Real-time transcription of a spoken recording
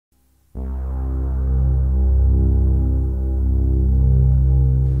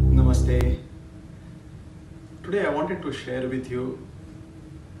wanted to share with you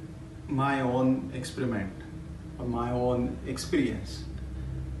my own experiment or my own experience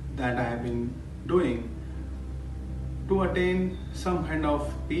that I have been doing to attain some kind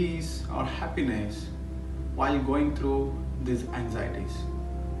of peace or happiness while going through these anxieties.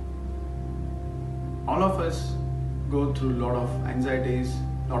 All of us go through a lot of anxieties,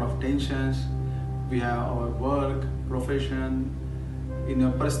 a lot of tensions. We have our work, profession, in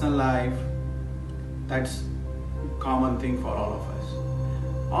our personal life. That's a common thing for all of us.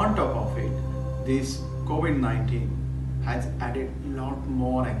 On top of it, this COVID-19 has added a lot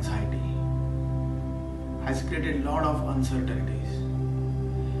more anxiety, has created a lot of uncertainties.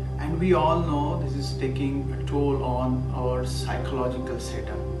 And we all know this is taking a toll on our psychological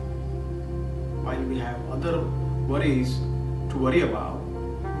setup. While we have other worries to worry about,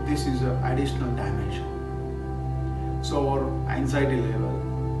 this is an additional dimension. So our anxiety level,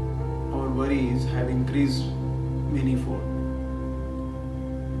 our worries have increased manifold.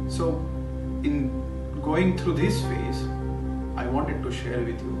 So in going through this phase, I wanted to share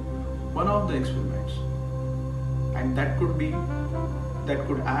with you one of the experiments, and that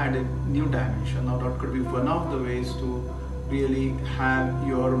could add a new dimension, or that could be one of the ways to really have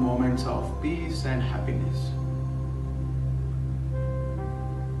your moments of peace and happiness.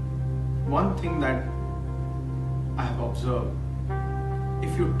 One thing that I have observed,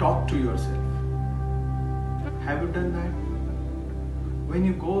 if you talk to yourself, have you done that? When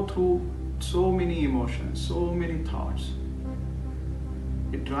you go through so many emotions, so many thoughts,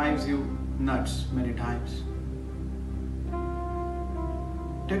 it drives you nuts many times.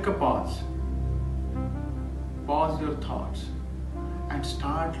 Take a pause. Pause your thoughts and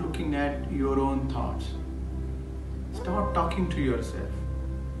start looking at your own thoughts. Start talking to yourself.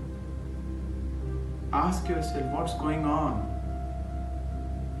 Ask yourself, what's going on?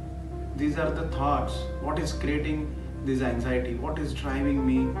 These are the thoughts. What is creating this anxiety? What is driving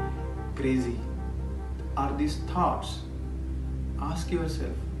me crazy? Are these thoughts? Ask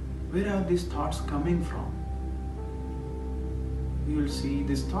yourself, where are these thoughts coming from? You will see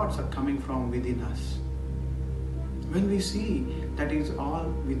these thoughts are coming from within us. When we see that is all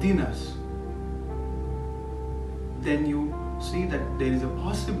within us, then you see that there is a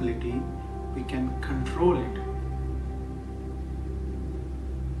possibility we can control it.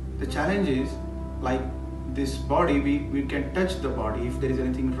 The challenge is, like this body, we can touch the body. If there is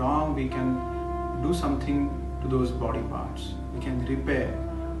anything wrong, we can do something to those body parts. We can repair.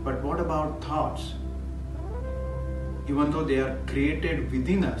 But what about thoughts? Even though they are created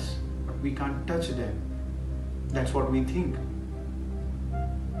within us, but we can't touch them. That's what we think.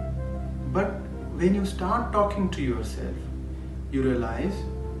 But when you start talking to yourself, you realize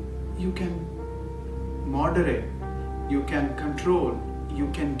you can moderate, you can control, you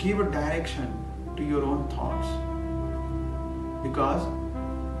can give a direction to your own thoughts, because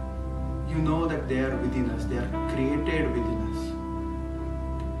you know that they are within us, they are created within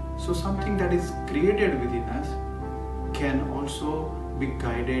us. So something that is created within us can also be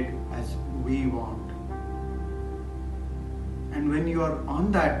guided as we want. And when you are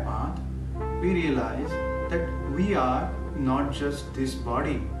on that path, we realize that we are not just this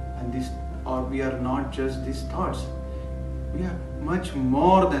body and this, or we are not just these thoughts. We are much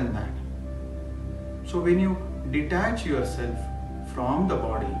more than that. So when you detach yourself from the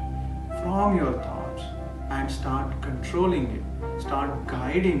body, from your thoughts, and start controlling it, start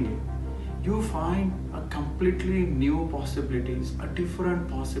guiding it, you find a completely new possibilities, a different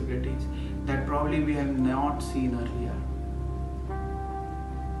possibilities that probably we have not seen earlier.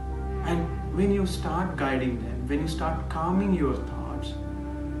 And when you start guiding them, when you start calming your thoughts,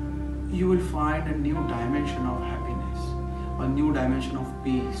 you will find a new dimension of happiness, a new dimension of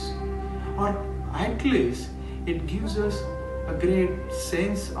peace. Or at least it gives us a great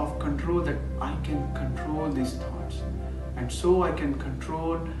sense of control, that I can control these thoughts. And so I can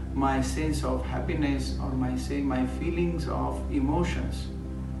control my sense of happiness, or my feelings of emotions.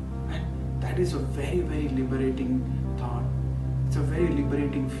 And that is a very, very liberating thought. It's a very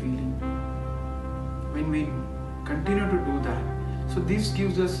liberating feeling when we continue to do that. So this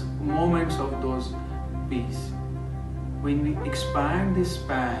gives us moments of those peace. When we expand the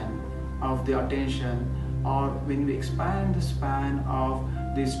span of the attention, or when we expand the span of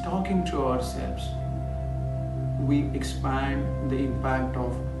this talking to ourselves, we expand the impact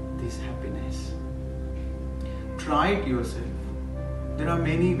of this happiness. Try it yourself. There are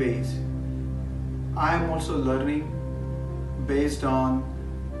many ways. I am also learning based on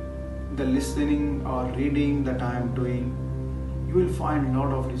the listening or reading that I am doing. You will find a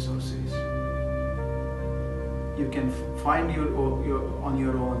lot of resources. You can find your on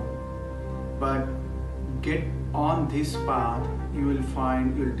your own, but get on this path, you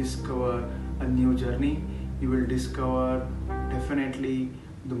will discover a new journey. You will discover definitely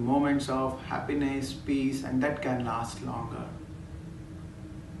the moments of happiness, peace, and that can last longer.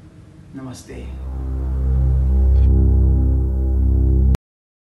 Namaste.